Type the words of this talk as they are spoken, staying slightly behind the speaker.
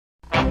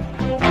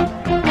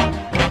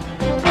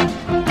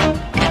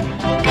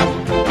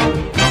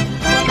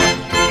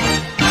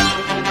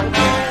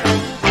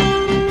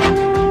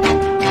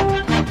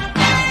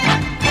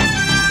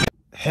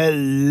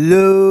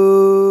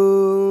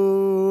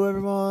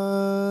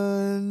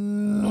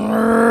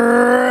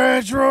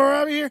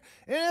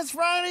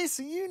everybody.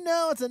 So you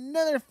know it's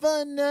another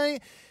fun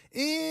night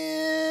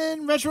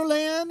in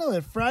Retroland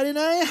with Friday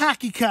Night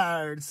Hockey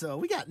Cards. So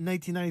we got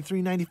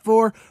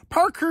 1993-94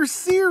 Parkhurst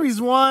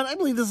Series 1. I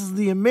believe this is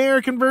the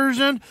American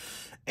version.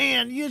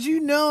 And as you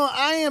know,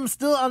 I am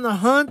still on the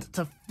hunt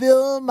to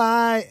fill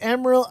my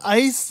Emerald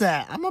Ice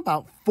set. I'm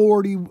about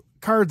 40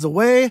 cards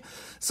away.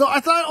 So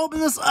I thought I'd open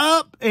this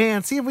up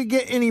and see if we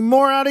get any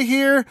more out of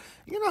here.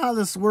 You know how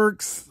this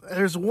works.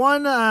 There's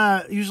one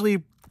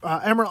usually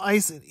Emerald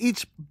Ice in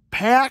each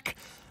pack.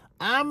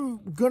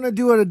 I'm going to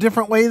do it a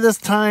different way this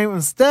time.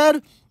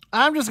 Instead,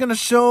 I'm just going to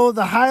show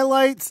the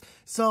highlights.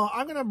 So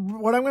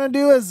what I'm going to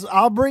do is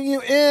I'll bring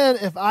you in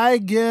if I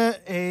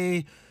get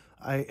a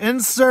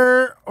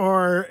insert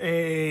or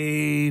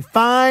a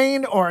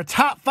find or a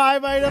top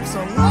 5 item. So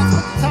let's put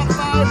the top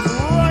 5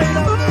 right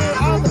up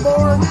there on the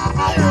board.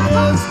 There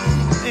it is.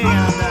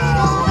 And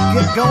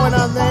get going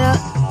on that.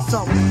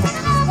 So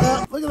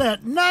look at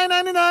that.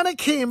 $9.99 at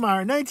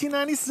Kmart,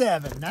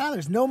 1997. Now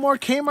there's no more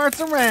Kmarts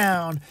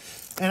around.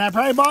 And I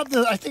probably bought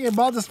this, I think I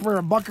bought this for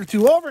 $1 or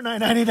 $2 over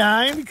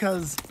 $9.99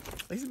 because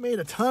they made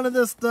a ton of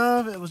this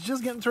stuff. It was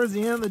just getting towards the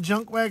end of the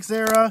junk wax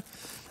era.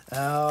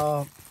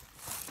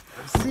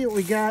 Let's see what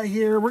we got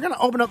here. We're going to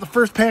open up the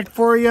first pack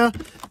for you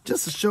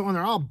just to show when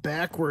they're all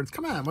backwards.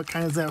 Come on, what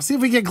kind is that? See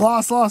if we get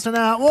gloss lost or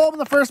not. We'll open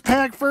the first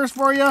pack first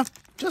for you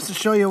just to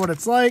show you what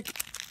it's like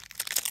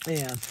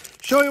and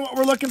show you what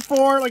we're looking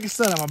for. Like I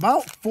said, I'm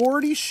about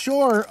 40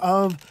 short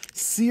of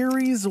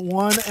Series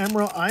 1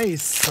 Emerald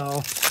Ice.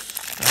 So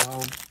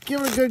I'll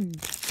give it a good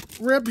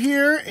rip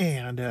here,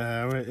 and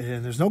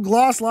there's no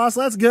gloss loss.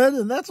 That's good,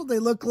 and that's what they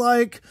look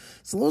like.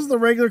 So those are the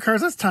regular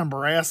cards. That's Tom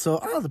Barrasso.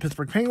 Oh, the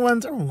Pittsburgh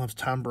Penguins. Everyone loves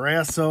Tom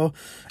Barrasso.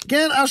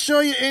 Again, I'll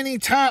show you any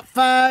top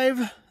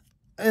 5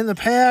 in the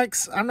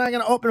packs. I'm not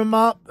going to open them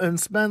up and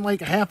spend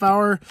like a half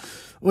hour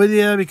with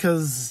you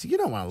because you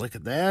don't want to look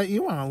at that.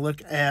 You want to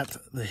look at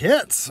the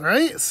hits,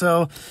 right?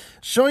 So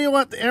show you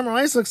what the Emerald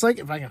Ice looks like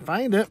if I can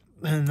find it.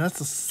 And that's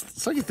the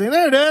second thing.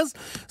 There it is.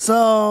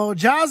 So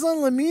Jocelyn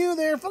Lemieux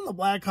there from the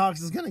Blackhawks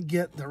is going to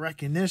get the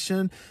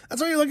recognition. That's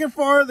what you're looking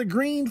for. The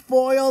green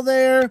foil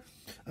there.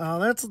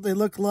 That's what they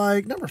look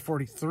like. Number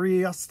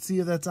 43. I'll see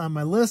if that's on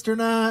my list or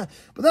not.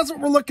 But that's what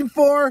we're looking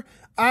for.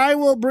 I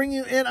will bring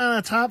you in on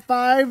a top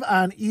 5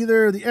 on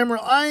either the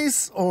Emerald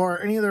Ice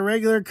or any of the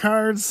regular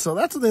cards. So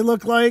that's what they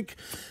look like.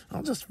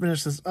 I'll just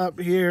finish this up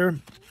here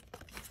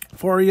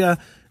for you.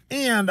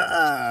 And,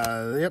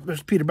 yep,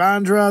 there's Peter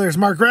Bondra, there's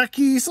Mark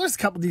Recchi, so there's a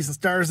couple decent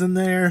stars in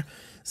there.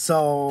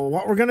 So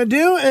what we're going to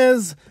do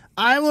is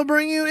I will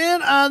bring you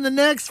in on the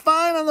next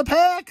find on the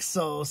pack,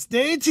 so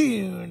stay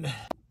tuned.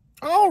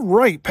 All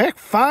right, pack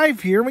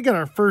 5 here. We got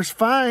our first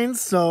find,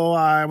 so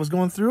I was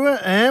going through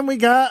it, and we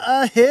got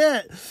a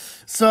hit.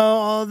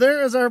 So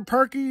there is our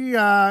Parkie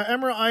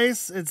Emerald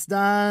Ice. It's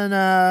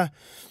Don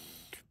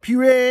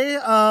Puree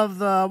of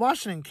the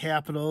Washington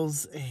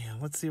Capitals.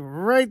 And let's see,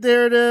 right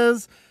there it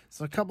is.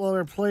 So a couple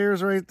other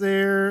players right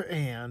there,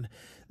 and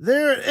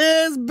there it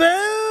is.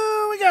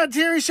 Boom! We got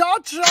Terry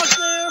Shawchuk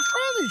there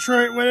from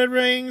Detroit Red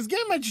Wings. Give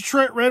my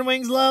Detroit Red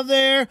Wings love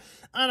there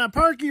on a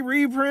Parkie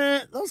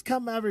reprint. Those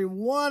come every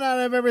 1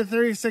 out of every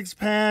 36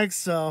 packs.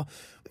 So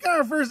we got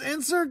our first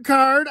insert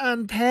card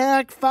on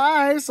pack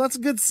 5, so that's a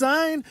good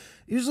sign.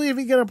 Usually if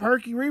you get a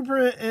Parkie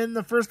reprint in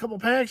the first couple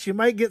packs, you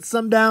might get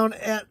some down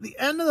at the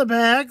end of the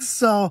packs.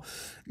 So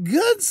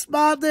good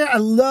spot there. I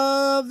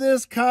love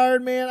this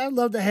card, man. I'd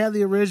love to have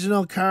the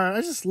original card.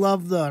 I just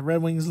love the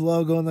Red Wings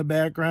logo in the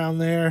background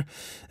there.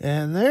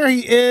 And there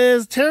he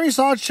is, Terry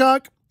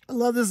Shawchuk. I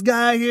love this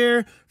guy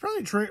here from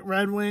Detroit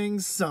Red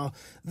Wings. So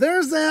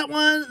there's that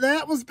one.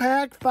 That was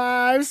pack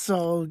 5.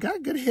 So got a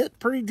good hit,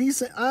 pretty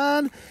decent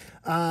on.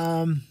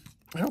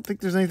 I don't think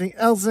there's anything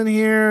else in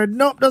here.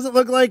 Nope, doesn't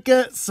look like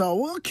it. So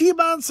we'll keep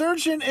on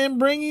searching and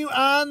bring you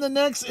on the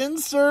next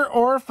insert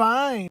or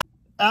find.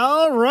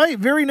 All right,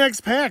 very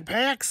next pack,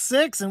 pack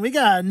 6, and we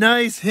got a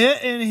nice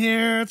hit in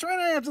here. It's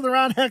right after the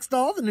Ron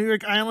Hextall, the New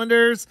York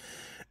Islanders.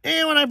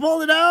 And when I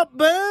pulled it out,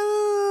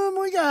 boom,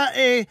 we got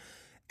a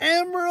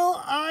Emerald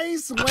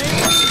Ice Wayne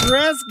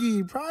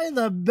Gretzky. Probably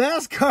the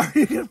best card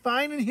you can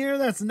find in here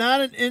that's not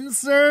an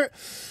insert.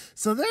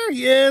 So there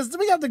he is.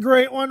 We got the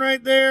great one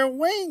right there,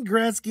 Wayne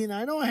Gretzky. And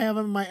I know I have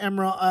him in my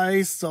Emerald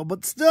Ice,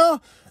 but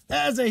still,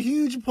 that is a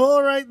huge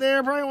pull right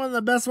there. Probably one of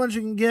the best ones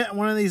you can get in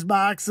one of these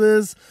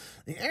boxes.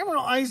 The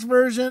Emerald Ice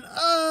version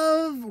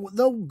of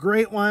the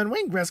great one,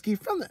 Wayne Gretzky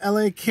from the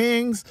LA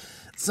Kings.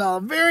 So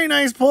very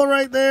nice pull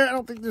right there. I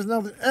don't think there's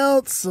nothing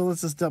else. So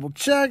let's just double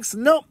check. So,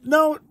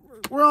 nope.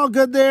 We're all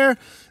good there.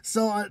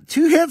 So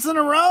 2 hits in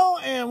a row,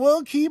 and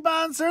we'll keep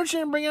on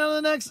searching and bring it on to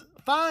the next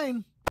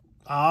find.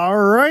 All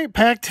right,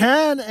 pack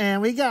 10,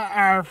 and we got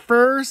our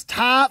first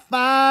top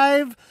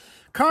 5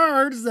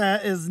 cards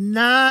that is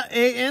not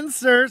a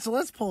insert. So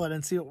let's pull it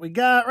and see what we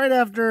got. Right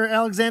after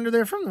Alexander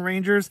there from the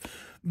Rangers.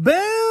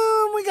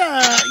 Boom! We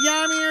got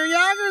Jaromir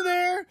Jagr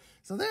there.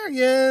 So there he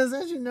is.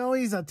 As you know,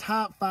 he's a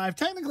top 5.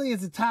 Technically,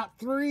 it's a top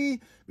 3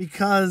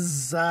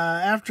 because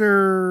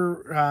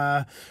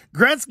after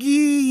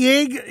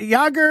Gretzky,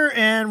 Jagr,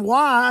 and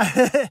Waugh,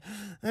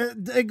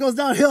 it goes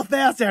downhill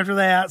fast after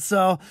that.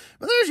 So,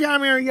 but there's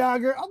Jaromir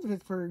Jagr of the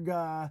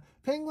Pittsburgh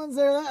Penguins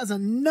there. That is a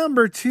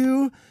number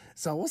 2.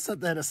 So we'll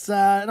set that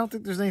aside. I don't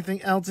think there's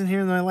anything else in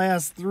here in my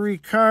last 3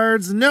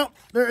 cards. Nope,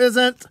 there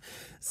isn't.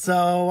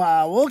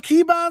 So we'll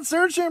keep on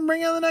searching and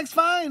bring in the next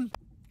find.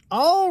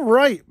 All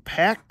right,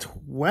 pack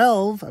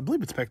 12. I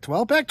believe it's pack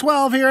 12. Pack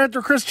 12 here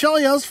after Chris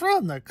Chelios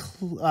from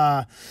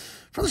the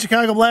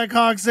Chicago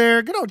Blackhawks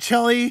there. Good old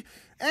Chelly.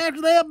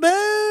 After that,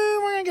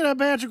 boom, we're going to get a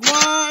Patrick Waugh.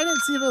 I didn't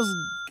see if it was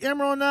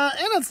Emerald or not,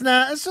 and it's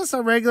not. It's just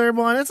a regular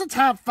one. It's a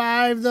top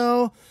 5,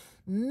 though.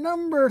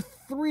 Number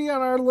 3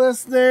 on our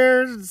list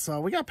there. So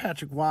we got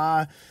Patrick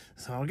Waugh.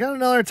 So we got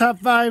another top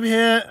 5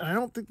 hit. I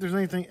don't think there's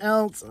anything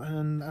else,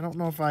 and I don't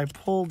know if I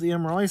pulled the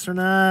Emerald Ice or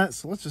not.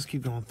 So let's just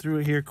keep going through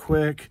it here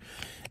quick.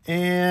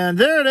 And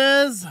there it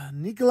is,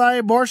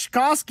 Nikolai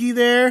Borshkovsky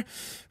there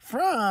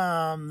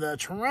from the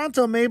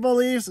Toronto Maple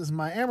Leafs is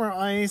my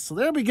Emerald Ice. So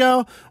there we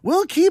go.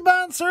 We'll keep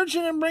on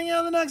searching and bring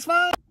out the next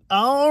find.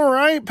 All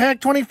right, pack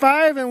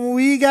 25, and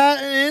we got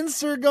an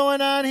insert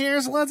going on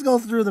here. So let's go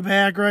through the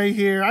pack right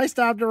here. I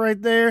stopped it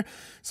right there.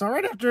 So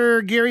right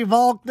after Gary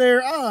Volk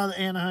there, the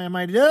Anaheim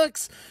Mighty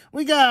Ducks,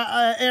 we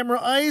got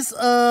Emerald Ice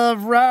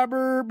of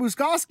Robert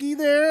Buskowski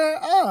there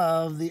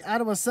of the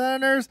Ottawa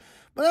Senators.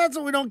 But that's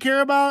what we don't care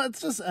about.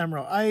 It's just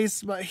Emerald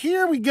Ice. But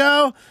here we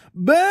go.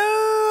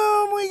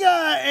 Boom! We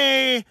got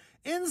a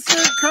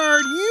insert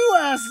card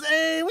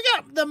USA. We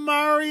got the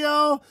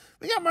Mario.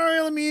 We got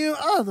Mario Lemieux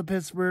of the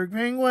Pittsburgh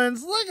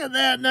Penguins. Look at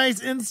that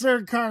nice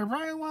insert card.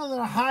 Probably one of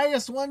the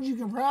highest ones you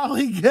can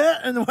probably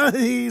get in one of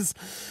these.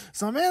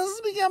 So, man, this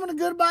is becoming a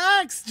good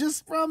box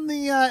just from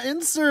the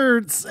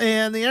inserts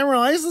and the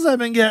Emerald Ices I've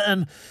been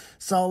getting.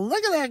 So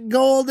look at that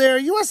gold there.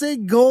 USA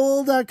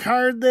gold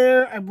card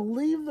there. I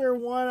believe they're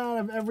 1 out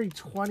of every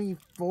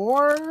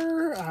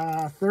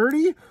 24,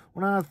 30.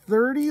 1 out of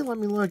 30. Let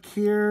me look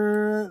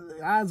here.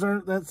 The odds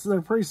aren't,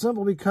 they're pretty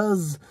simple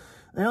because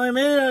they only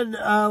made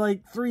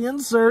like 3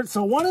 inserts.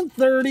 So 1 in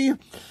 30.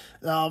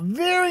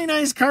 Very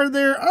nice card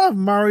there of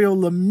Mario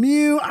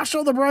Lemieux. I'll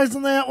show the price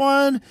on that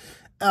one.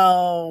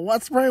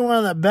 What's probably one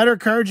of the better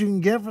cards you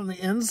can get from the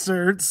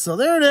inserts. So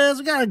there it is.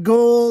 We got a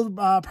gold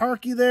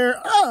parkie there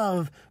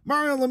of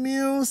Mario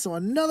Lemieux. So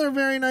another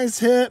very nice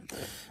hit.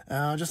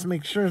 Just to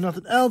make sure there's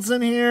nothing else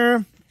in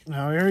here.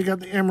 Now here we got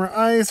the Emerald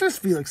Ice. There's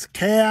Felix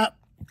Cap.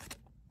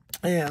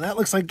 And that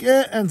looks like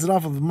it ends it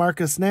off of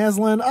Marcus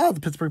Naslund of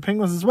the Pittsburgh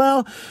Penguins as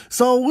well.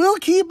 So we'll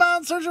keep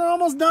on searching. We're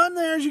almost done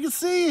there, as you can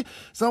see.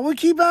 So we'll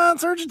keep on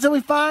searching until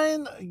we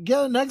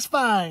get the next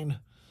find.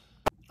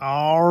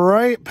 All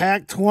right,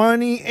 pack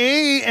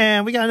 28,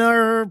 and we got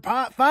another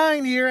pot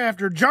find here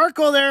after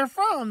Jarko there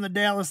from the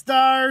Dallas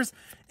Stars.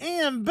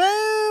 And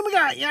boom, we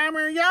got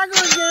Jaromir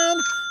Jagr again.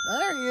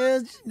 There he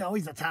is. You know,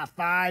 he's a top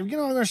 5. You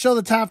know, I'm going to show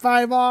the top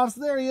 5 off.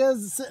 So there he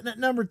is, sitting at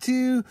number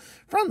 2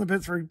 from the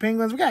Pittsburgh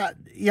Penguins. We got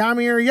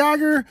Jaromir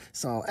Jagr,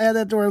 so add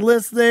that to our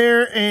list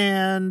there.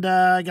 And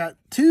I got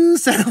 2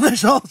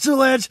 Sandwich Ultra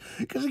Lich,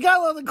 because you got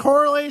a lot of the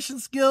correlation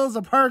skills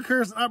of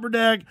Parkhurst and Upper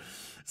Deck.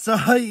 So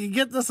you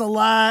get this a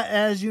lot,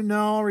 as you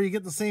know, or you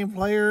get the same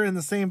player in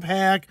the same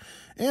pack.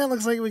 And it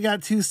looks like we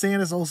got 2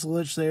 Sandis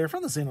Osulich there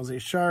from the San Jose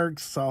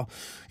Sharks. So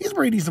he's a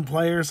pretty decent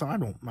player, so I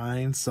don't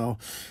mind. So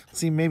let's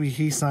see, maybe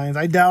he signs.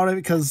 I doubt it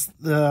because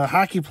the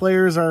hockey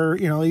players are,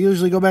 you know, they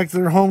usually go back to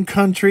their home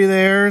country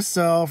there.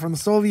 So from the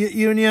Soviet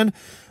Union.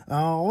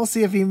 We'll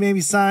see if he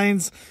maybe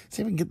signs.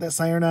 See if we can get that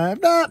sign or not.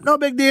 If not, no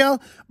big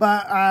deal.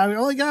 But we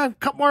only got a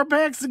couple more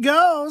packs to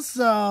go.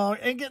 So,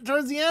 and get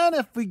towards the end.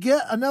 If we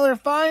get another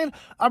find,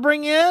 I'll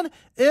bring in.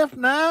 If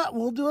not,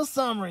 we'll do a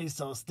summary.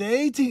 So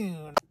stay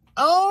tuned.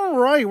 All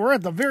right, we're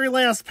at the very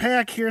last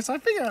pack here. So I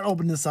figured I'd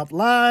open this up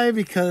live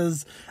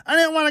because I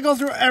didn't want to go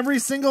through every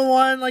single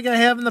one like I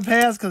have in the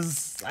past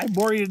because I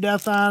bore you to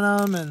death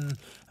on them and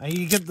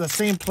you get the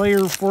same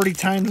player 40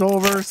 times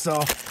over,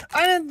 so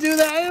I didn't do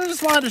that. I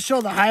just wanted to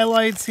show the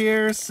highlights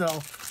here, so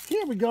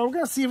here we go. We're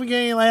going to see if we get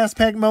any last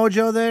pack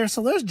mojo there.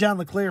 So there's John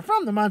Leclerc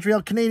from the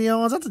Montreal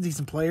Canadiens. That's a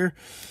decent player.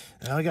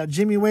 We got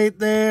Jimmy Waite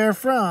there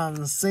from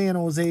the San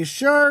Jose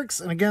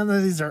Sharks. And again,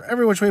 these are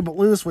every which way but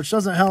loose, which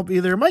doesn't help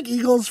either. Mike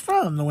Eagles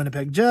from the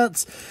Winnipeg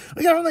Jets.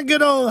 We got from the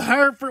good old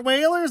Hartford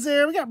Whalers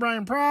there. We got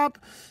Brian Propp.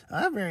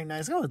 Very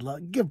nice. I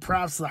would give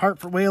props to the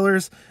Hartford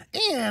Whalers.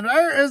 And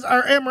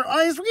our Emerald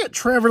Ice, we got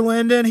Trevor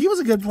Linden. He was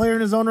a good player in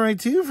his own right,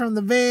 too, from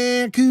the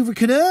Vancouver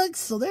Canucks.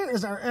 So there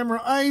is our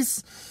Emerald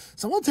Ice.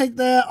 So we'll take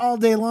that all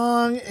day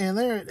long. And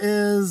there it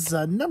is,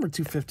 number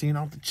 215.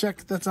 I'll have to check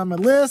if that's on my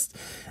list.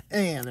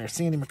 And there's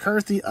Sandy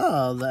McCarthy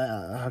of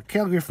the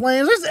Calgary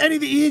Flames. There's Eddie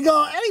the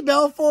Eagle, Eddie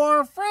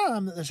Belfour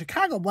from the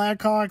Chicago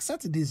Blackhawks.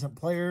 That's a decent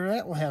player.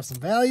 That will have some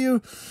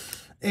value.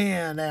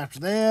 And after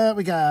that,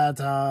 we got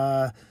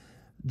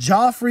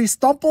Joffrey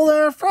Stumple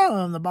there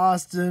from the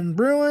Boston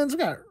Bruins. We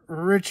got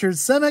Richard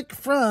Semick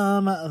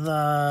from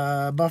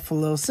the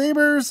Buffalo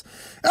Sabres.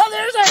 Oh,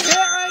 there's a hit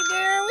right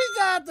there. We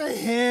got the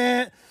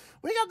hit.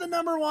 we got the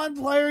 #1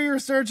 player you're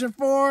searching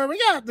for. We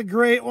got the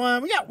great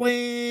one. We got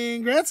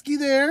Wayne Gretzky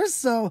there.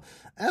 So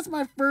that's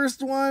my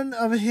first one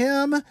of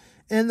him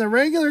in the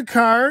regular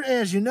card.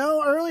 As you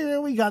know,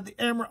 earlier we got the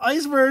Emerald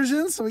Ice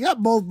version. So we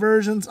got both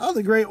versions of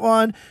the great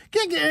one.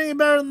 Can't get any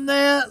better than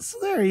that. So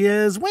there he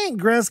is, Wayne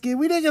Gretzky.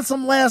 We did get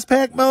some last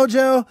pack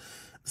mojo.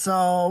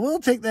 So we'll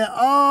take that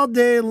all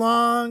day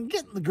long.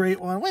 Getting the great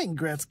one, Wayne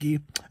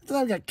Gretzky. Then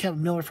I've got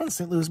Kevin Miller from the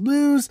St. Louis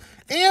Blues.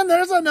 And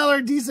there's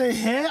another decent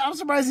hit. I'm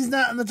surprised he's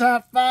not in the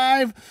top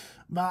 5.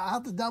 But I'll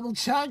have to double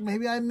check.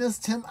 Maybe I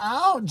missed him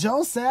out.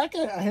 Joe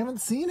Sakic. I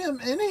haven't seen him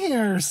in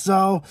here.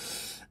 So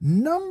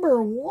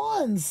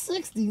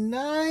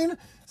 #169.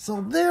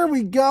 So there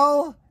we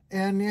go.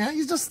 And yeah,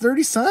 he's just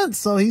 30 cents.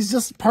 So he's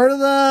just part of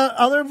the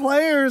other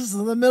players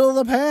in the middle of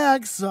the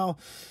pack. So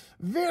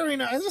very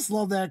nice. I just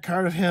love that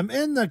card of him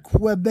in the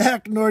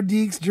Quebec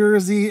Nordiques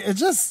jersey. It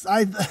just,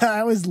 I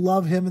always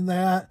love him in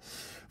that.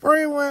 Before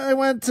I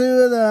went to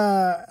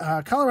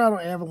the Colorado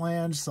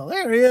Avalanche. So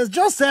there he is,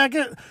 Joe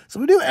Sakic. So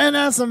we do end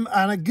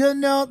on a good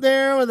note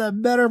there with a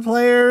better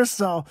player.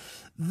 So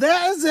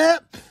that is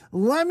it.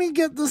 Let me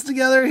get this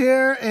together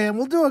here and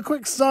we'll do a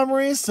quick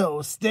summary.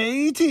 So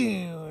stay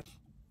tuned.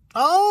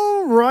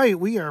 All right,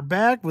 we are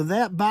back with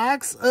that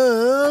box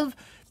of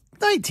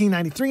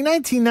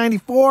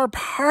 1993-1994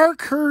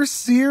 Parkhurst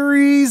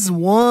Series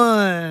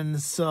 1.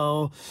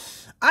 So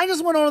I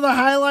just went over the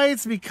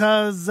highlights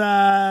because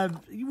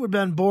you would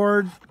have been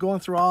bored going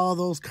through all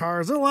those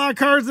cards. There's a lot of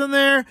cards in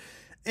there.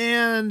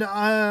 And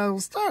we'll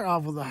start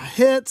off with the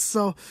hits.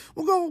 So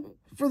we'll go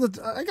for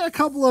I got a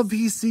couple of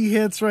PC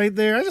hits right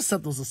there. I just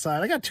set those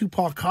aside. I got 2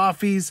 Paul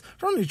Coffees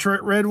from the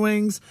Detroit Red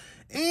Wings.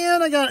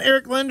 And I got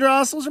Eric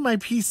Lindros. Those are my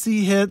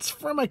PC hits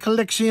for my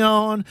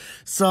collection.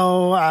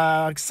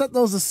 So set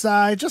those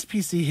aside. Just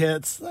PC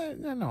hits. I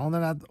know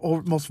they're not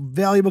the most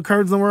valuable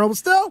cards in the world, but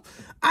still,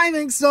 I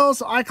think so.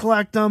 So I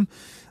collect them.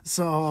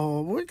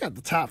 So we got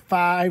the top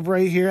 5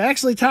 right here.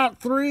 Actually,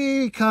 top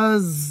 3,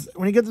 because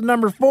when you get to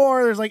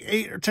 #4, there's like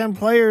 8 or 10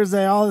 players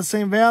that all have the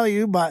same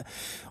value. But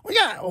we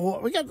got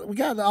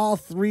all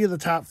 3 of the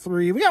top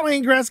 3. We got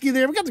Wayne Gretzky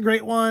there. We got the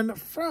great one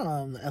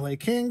from the LA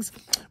Kings.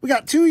 We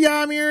got 2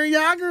 Jaromir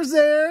Jagrs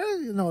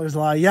there. You know, there's a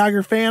lot of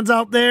Jagr fans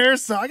out there.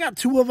 So I got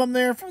 2 of them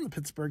there from the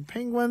Pittsburgh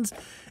Penguins.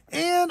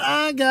 And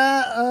I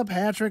got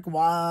Patrick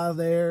Waugh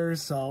there.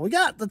 So we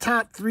got the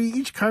top 3,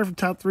 each card from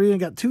top 3. I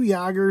got 2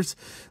 Jagrs.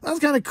 That's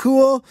kind of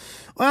cool.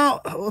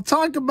 Well, we'll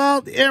talk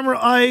about the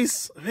Emerald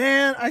Ice.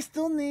 Man, I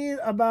still need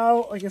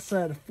about, like I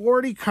said,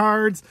 40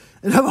 cards.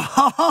 And of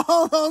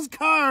all those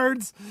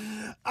cards,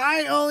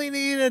 I only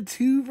needed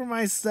 2 for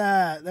my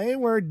set. They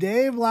were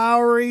Dave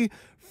Lowry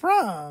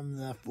from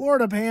the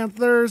Florida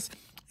Panthers.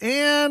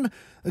 And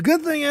the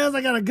good thing is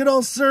I got a good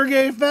old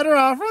Sergei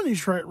Fedorov from the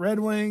Detroit Red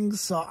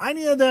Wings. So I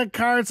needed that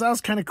card, so that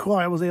was kind of cool.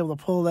 I was able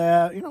to pull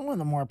that. You know, one of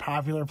the more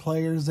popular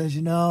players, as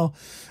you know.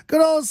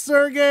 Good old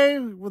Sergei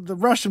with the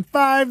Russian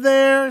 5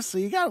 there. So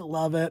you got to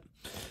love it.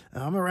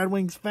 I'm a Red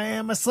Wings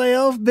fan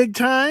myself, big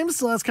time.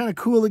 So that's kind of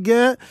cool to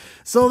get.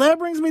 So that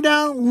brings me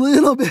down a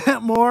little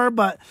bit more.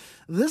 But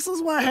this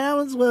is what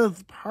happens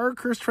with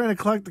Parkhurst trying to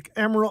collect the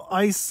Emerald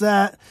Ice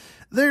set.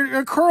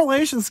 Their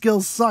correlation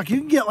skills suck. You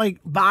can get like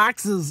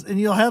boxes and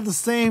you'll have the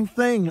same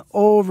thing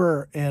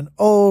over and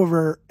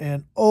over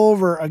and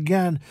over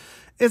again.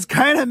 It's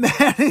kind of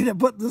maddening to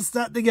put this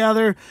set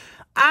together.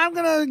 I'm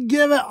going to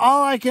give it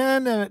all I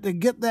can to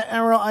get that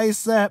Emerald Ice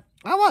set.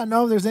 I want to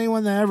know if there's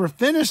anyone that ever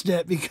finished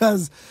it,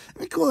 because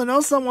it'd be cool to know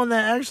someone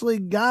that actually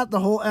got the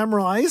whole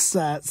Emerald Ice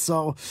set.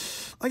 So,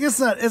 like I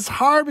said, it's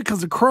hard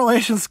because the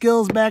correlation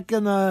skills back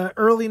in the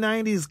early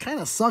 90s kind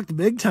of sucked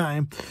big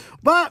time.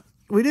 But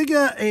we did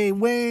get a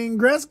Wayne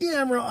Gretzky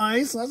Emerald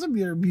Ice. That's a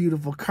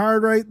beautiful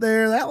card right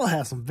there. That will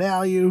have some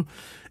value.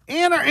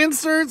 And our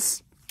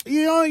inserts,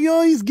 you know, you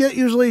always get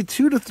usually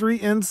 2 to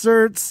 3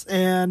 inserts.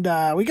 And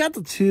we got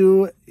the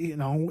 2, you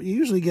know, you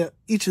usually get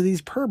each of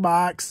these per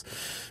box.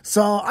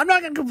 So I'm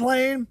not going to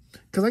complain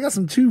because I got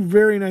some 2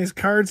 very nice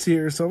cards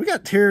here. So we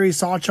got Terry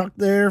Sawchuk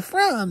there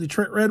from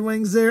Detroit Red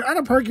Wings there on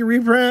a Parkie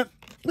reprint.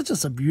 It's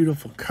just a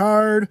beautiful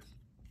card.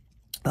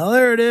 Oh,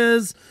 there it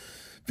is.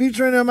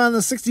 Featuring him on the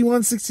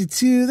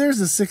 61-62.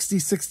 There's a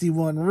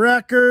 60-61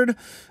 record.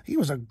 He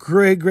was a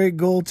great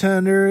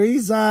goaltender.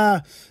 He's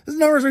his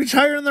numbers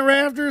retired in the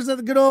rafters at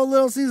the good old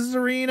Little Caesars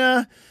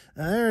Arena.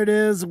 There it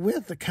is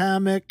with the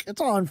comic.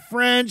 It's all in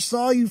French, so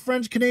all you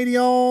French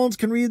Canadians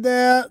can read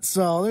that.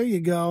 So there you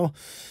go.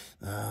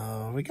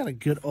 We got a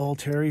good old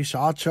Terry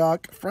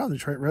Sawchuk from the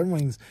Detroit Red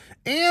Wings.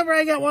 And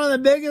I got one of the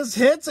biggest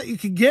hits that you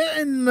could get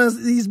in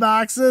these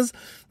boxes.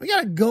 We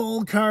got a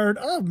gold card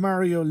of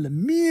Mario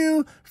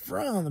Lemieux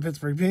from the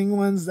Pittsburgh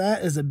Penguins.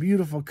 That is a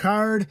beautiful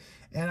card.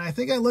 And I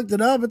think I looked it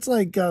up. It's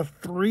like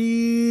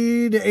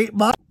 $3 to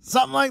 $8,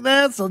 something like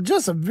that. So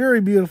just a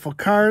very beautiful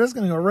card. That's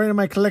going to go right in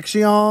my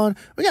collection.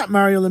 We got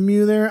Mario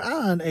Lemieux there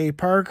on a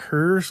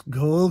Parkhurst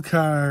gold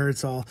card.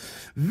 So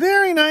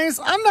very nice.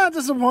 I'm not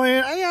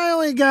disappointed. I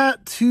only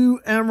got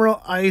 2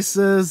 Emerald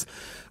Ices.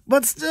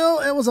 But still,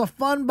 it was a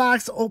fun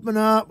box to open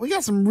up. We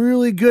got some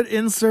really good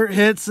insert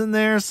hits in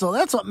there, so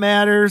that's what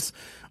matters.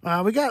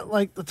 We got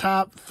like the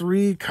top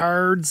 3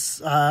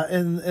 cards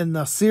in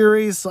the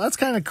series, so that's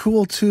kind of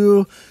cool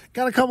too.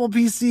 Got a couple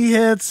PC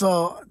hits,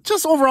 so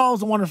just overall, it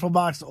was a wonderful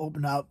box to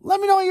open up. Let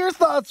me know what your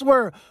thoughts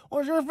were. What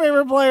was your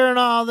favorite player in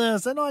all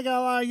this? I know I got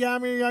a lot of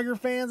Jaromir Jagr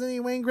fans, any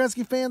Wayne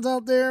Gretzky fans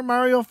out there,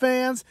 Mario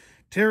fans,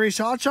 Terry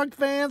Sawchuk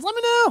fans, let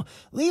me know.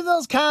 Leave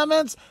those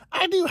comments.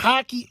 I do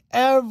hockey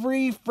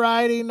every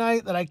Friday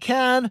night that I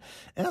can,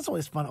 and it's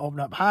always fun to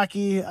open up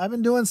hockey. I've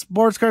been doing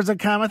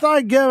sportscards.com. I thought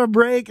I'd give a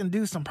break and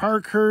do some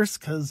Parkhurst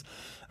because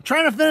I'm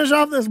trying to finish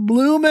off this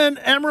Bloomin'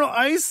 Emerald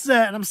Ice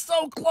set, and I'm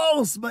so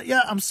close, but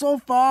yeah, I'm so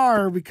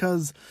far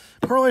because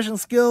correlation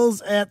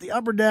skills at the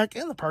Upper Deck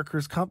and the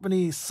Parkhurst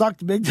Company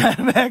sucked big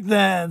time back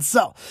then.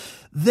 So,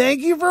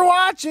 thank you for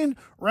watching.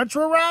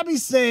 Retro Robbie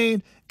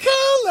saying,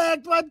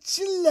 collect what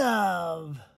you love.